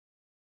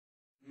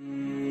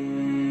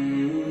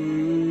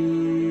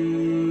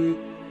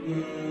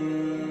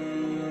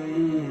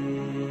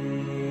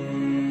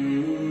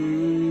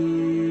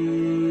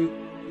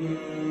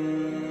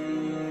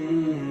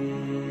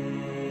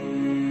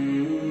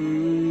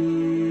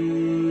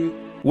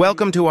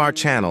Welcome to our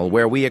channel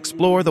where we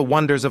explore the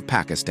wonders of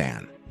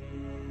Pakistan.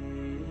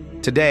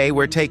 Today,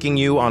 we're taking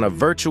you on a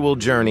virtual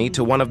journey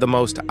to one of the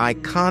most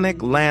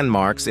iconic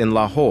landmarks in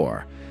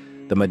Lahore,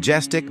 the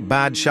majestic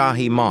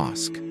Badshahi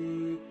Mosque.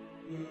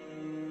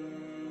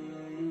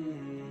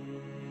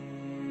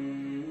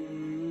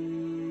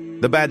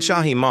 The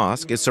Badshahi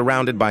Mosque is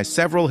surrounded by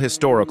several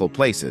historical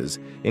places,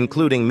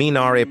 including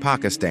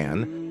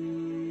Minar-e-Pakistan,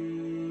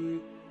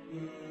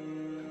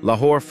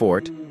 Lahore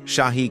Fort,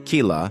 Shahi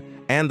Qila,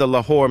 and the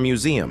Lahore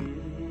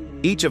Museum.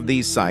 Each of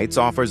these sites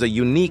offers a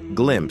unique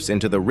glimpse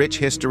into the rich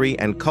history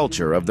and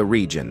culture of the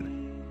region.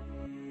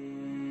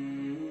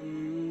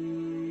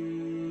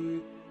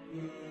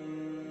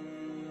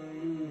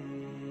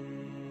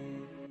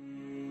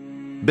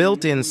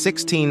 Built in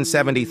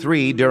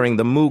 1673 during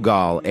the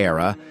Mughal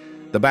era,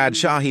 the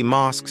Badshahi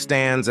Mosque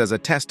stands as a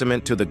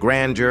testament to the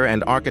grandeur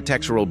and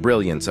architectural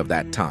brilliance of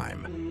that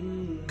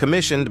time.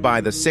 Commissioned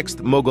by the 6th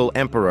Mughal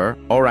Emperor,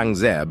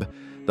 Aurangzeb,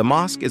 the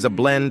mosque is a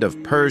blend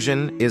of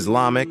Persian,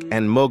 Islamic,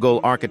 and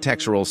Mughal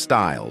architectural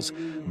styles,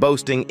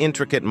 boasting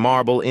intricate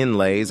marble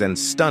inlays and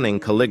stunning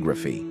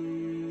calligraphy.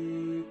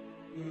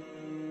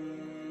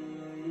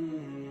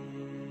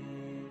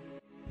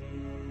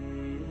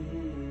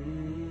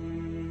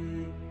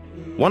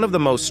 One of the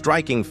most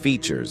striking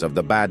features of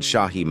the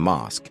Badshahi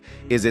Mosque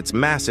is its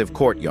massive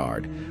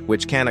courtyard,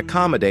 which can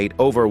accommodate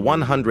over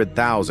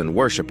 100,000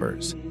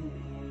 worshippers.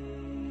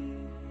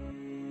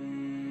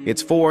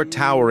 Its 4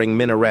 towering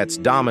minarets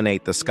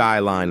dominate the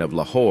skyline of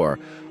Lahore,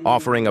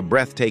 offering a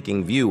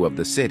breathtaking view of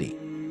the city.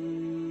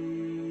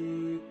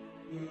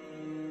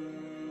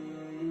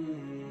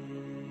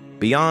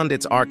 Beyond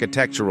its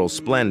architectural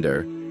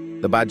splendor,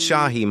 the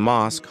Badshahi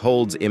Mosque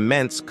holds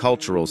immense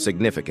cultural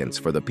significance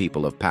for the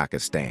people of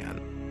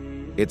Pakistan.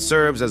 It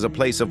serves as a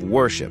place of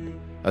worship,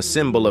 a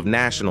symbol of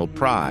national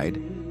pride,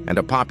 and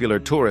a popular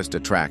tourist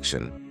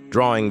attraction,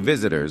 drawing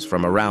visitors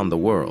from around the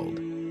world.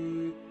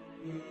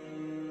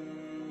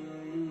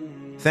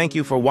 Thank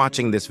you for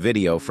watching this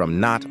video from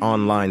Naat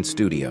Online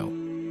Studio.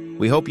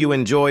 We hope you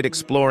enjoyed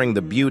exploring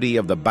the beauty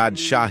of the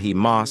Badshahi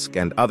Mosque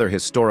and other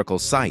historical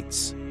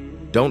sites.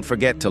 Don't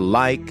forget to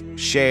like,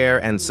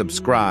 share, and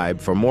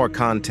subscribe for more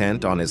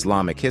content on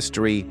Islamic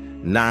history,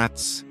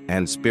 Naats,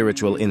 and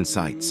spiritual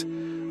insights.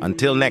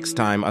 Until next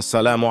time,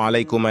 Assalamu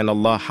alaikum and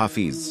Allah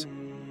Hafiz.